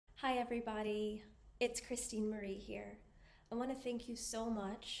Hi everybody, it's Christine Marie here. I want to thank you so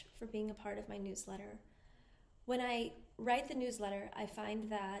much for being a part of my newsletter. When I write the newsletter, I find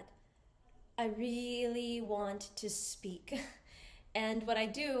that I really want to speak. And what I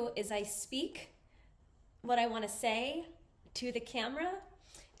do is I speak what I want to say to the camera,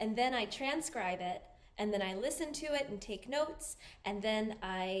 and then I transcribe it, and then I listen to it and take notes, and then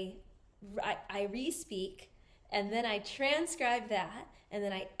I re-speak, and then I transcribe that, and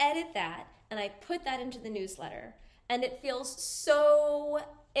then I edit that, and I put that into the newsletter. And it feels so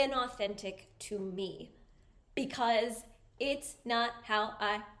inauthentic to me because it's not how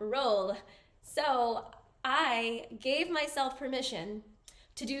I roll. So I gave myself permission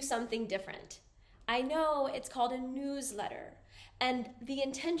to do something different. I know it's called a newsletter, and the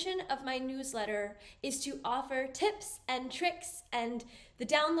intention of my newsletter is to offer tips and tricks and the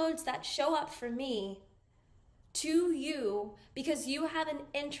downloads that show up for me to you because you have an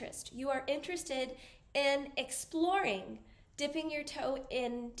interest. You are interested in exploring, dipping your toe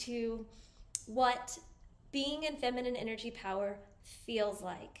into what being in feminine energy power feels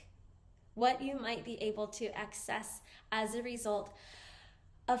like, what you might be able to access as a result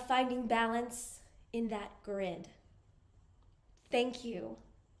of finding balance in that grid. Thank you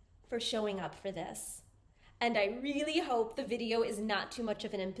for showing up for this. And I really hope the video is not too much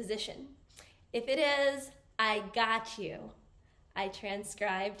of an imposition. If it is, I got you. I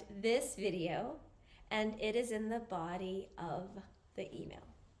transcribed this video and it is in the body of the email.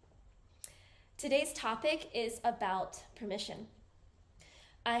 Today's topic is about permission.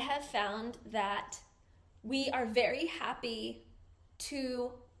 I have found that we are very happy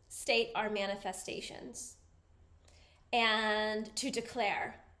to state our manifestations and to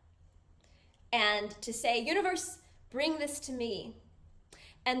declare and to say, universe, bring this to me.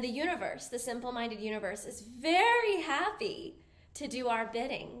 And the universe, the simple-minded universe, is very happy to do our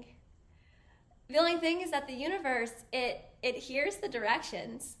bidding. The only thing is that the universe, it hears the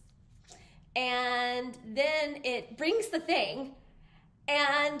directions, and then it brings the thing,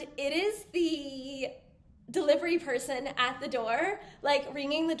 and it is the delivery person at the door, like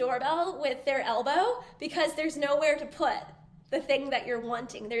ringing the doorbell with their elbow because there's nowhere to put the thing that you're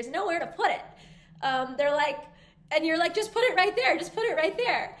wanting. There's nowhere to put it. They're like, and you're like, just put it right there, just put it right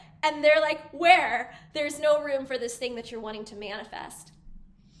there. And they're like, where? There's no room for this thing that you're wanting to manifest.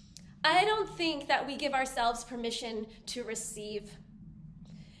 I don't think that we give ourselves permission to receive.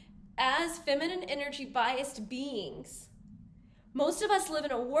 As feminine energy biased beings, most of us live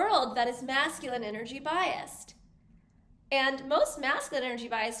in a world that is masculine energy biased. And most masculine energy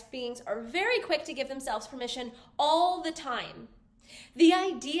biased beings are very quick to give themselves permission all the time. The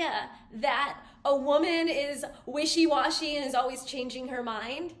idea that a woman is wishy-washy and is always changing her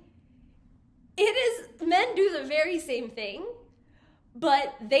mind, men do the very same thing,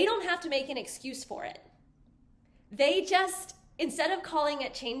 but they don't have to make an excuse for it. They just, instead of calling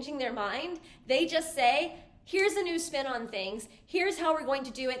it changing their mind, they just say, here's a new spin on things, here's how we're going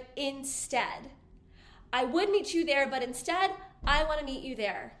to do it instead. I would meet you there, but instead, I want to meet you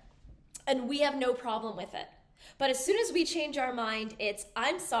there. And we have no problem with it. But as soon as we change our mind, it's,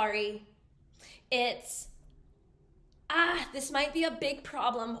 I'm sorry, it's, this might be a big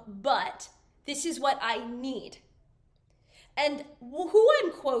problem, but this is what I need. And who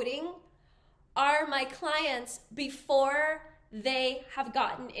I'm quoting are my clients before they have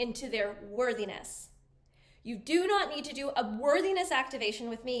gotten into their worthiness. You do not need to do a worthiness activation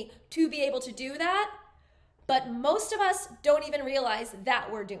with me to be able to do that, but most of us don't even realize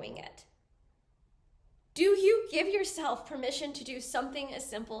that we're doing it. Do you give yourself permission to do something as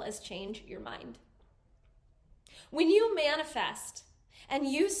simple as change your mind? When you manifest and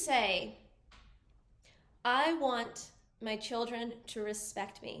you say, I want my children to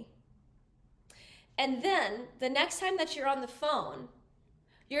respect me, and then the next time that you're on the phone,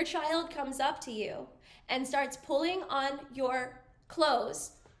 your child comes up to you and starts pulling on your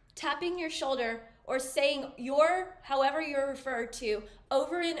clothes, tapping your shoulder, or saying however you're referred to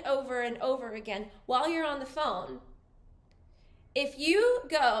over and over and over again while you're on the phone, if you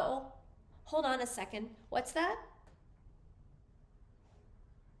go, hold on a second, what's that?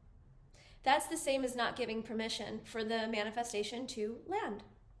 That's the same as not giving permission for the manifestation to land.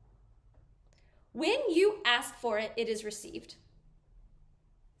 When you ask for it, it is received.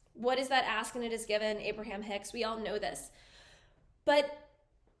 What is that ask and it is given? Abraham Hicks, we all know this. But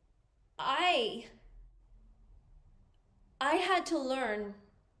I had to learn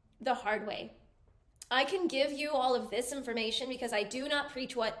the hard way. I can give you all of this information because I do not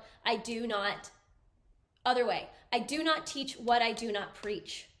preach what I do not, other way. I do not teach what I do not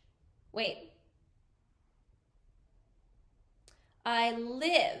preach. Wait. I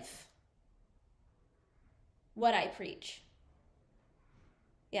live what I preach.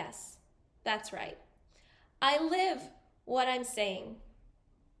 Yes, that's right. I live what I'm saying.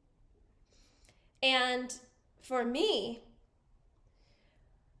 And for me,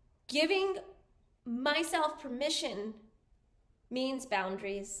 giving myself permission means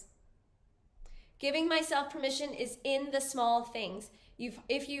boundaries. Giving myself permission is in the small things.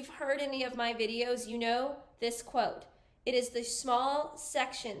 If you've heard any of my videos, you know this quote. It is the small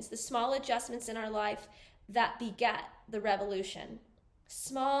sections, the small adjustments in our life that beget the revolution.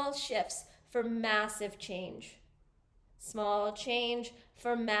 Small shifts for massive change. Small change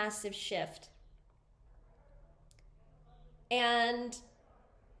for massive shift. And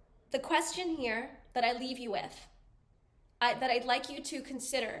the question here that I leave you with, that I'd like you to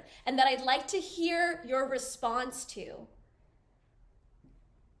consider, and that I'd like to hear your response to,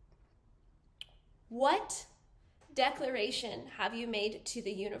 what declaration have you made to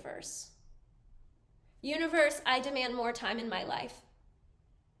the universe? Universe, I demand more time in my life.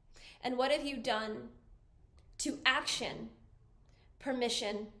 And what have you done to action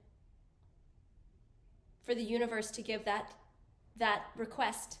permission for the universe to give that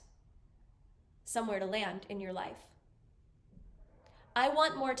request somewhere to land in your life? I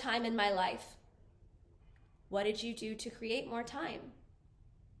want more time in my life. What did you do to create more time?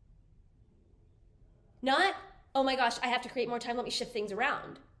 Not, oh my gosh, I have to create more time, let me shift things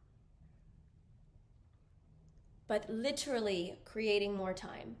around. But literally creating more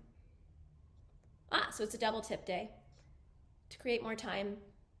time. So it's a double tip day. To create more time,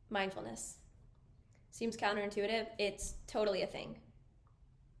 mindfulness. Seems counterintuitive, it's totally a thing.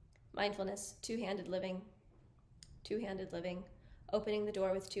 Mindfulness, two-handed living, opening the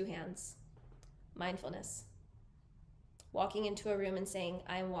door with two hands. Mindfulness. Walking into a room and saying,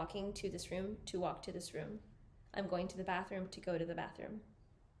 I am walking to this room to walk to this room. I'm going to the bathroom to go to the bathroom.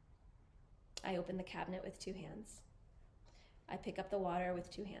 I open the cabinet with two hands. I pick up the water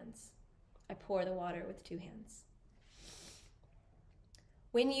with two hands. I pour the water with two hands.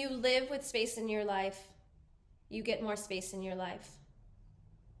 When you live with space in your life, you get more space in your life.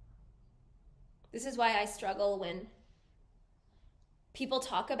 This is why I struggle when people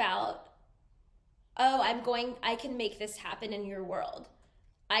talk about, oh, I can make this happen in your world.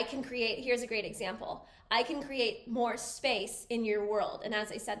 I can create, here's a great example. I can create more space in your world. And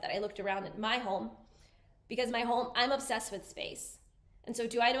as I said that, I looked around at my home, because my home, I'm obsessed with space. And so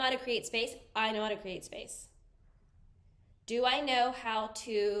do I know how to create space? I know how to create space. Do I know how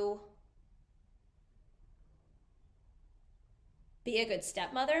to be a good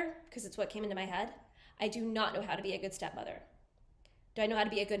stepmother? Because it's what came into my head. I do not know how to be a good stepmother. Do I know how to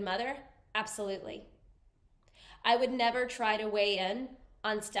be a good mother? Absolutely. I would never try to weigh in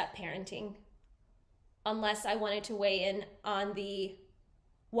on step parenting unless I wanted to weigh in on the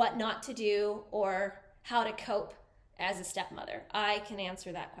what not to do or how to cope as a stepmother. I can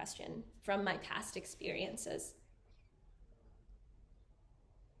answer that question from my past experiences.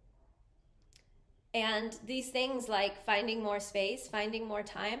 And these things like finding more space, finding more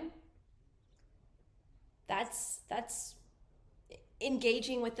time, that's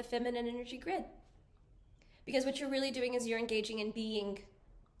engaging with the feminine energy grid. Because what you're really doing is you're engaging in being.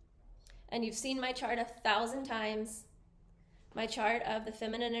 And you've seen my chart 1,000 times. My chart of the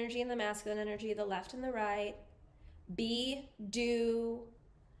feminine energy and the masculine energy, the left and the right. Be, do,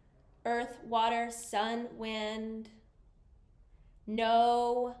 earth, water, sun, wind.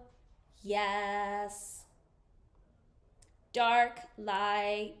 No, yes. Dark,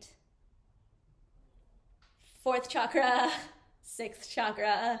 light. 4th chakra, 6th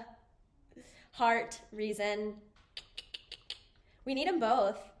chakra. Heart, reason. We need them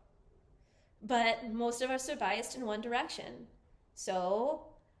both. But most of us are biased in one direction. So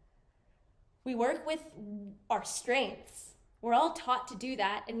we work with our strengths. We're all taught to do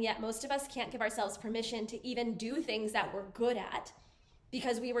that, and yet most of us can't give ourselves permission to even do things that we're good at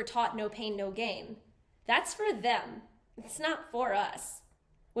because we were taught no pain, no gain. That's for them. It's not for us.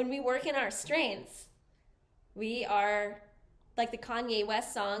 When we work in our strengths, we are, like the Kanye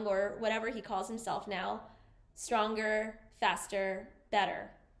West song or whatever he calls himself now, stronger, faster,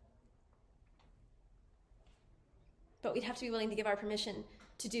 better. But we'd have to be willing to give our permission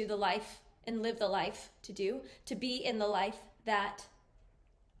to do the life and live the life to be in the life that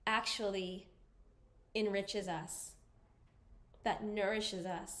actually enriches us, that nourishes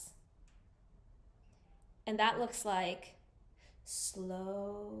us. And that looks like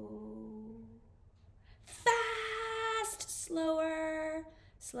slow, fast, slower,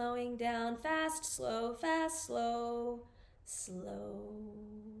 slowing down, fast, slow, slow.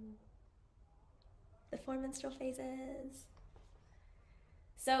 The 4 menstrual phases.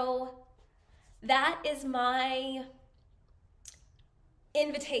 So that is my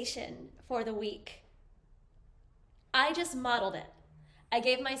invitation for the week. I just modeled it. I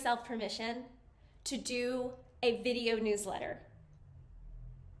gave myself permission to do a video newsletter.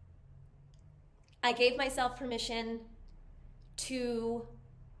 I gave myself permission to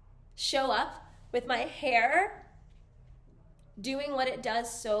show up with my hair doing what it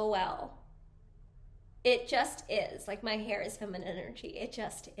does so well. It just is. Like, my hair is feminine energy. It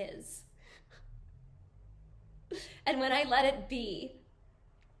just is. And when I let it be,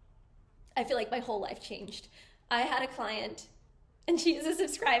 I feel like my whole life changed. I had a client, and she is a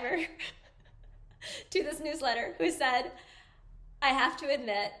subscriber to this newsletter, who said, I have to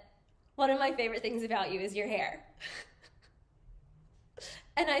admit, one of my favorite things about you is your hair.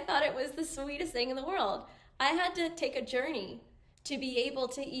 And I thought it was the sweetest thing in the world. I had to take a journey to be able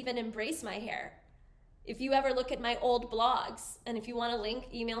to even embrace my hair. If you ever look at my old blogs, and if you want a link,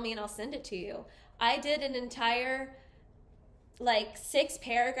 email me and I'll send it to you. I did an entire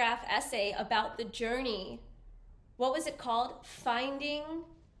 6-paragraph essay about the journey. What was it called?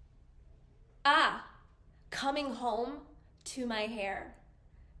 Coming home to my hair,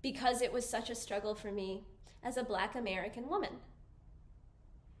 because it was such a struggle for me as a Black American woman.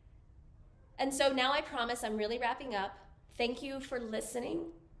 And so now I promise I'm really wrapping up. Thank you for listening.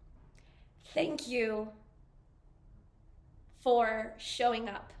 Thank you for showing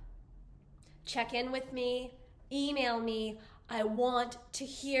up. Check in with me, email me. I want to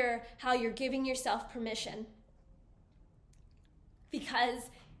hear how you're giving yourself permission.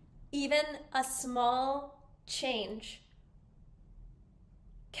 Because even a small change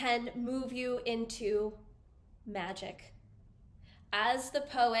can move you into magic. As the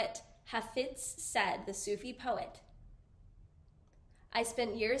poet Hafiz said, the Sufi poet, I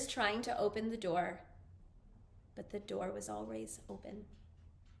spent years trying to open the door, but the door was always open.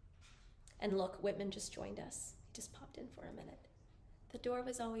 And look, Whitman just joined us. He just popped in for a minute. The door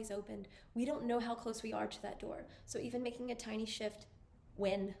was always open. We don't know how close we are to that door. So even making a tiny shift,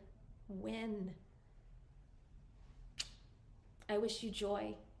 win. I wish you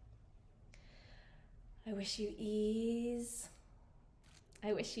joy. I wish you ease.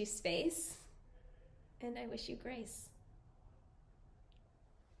 I wish you space. And I wish you grace.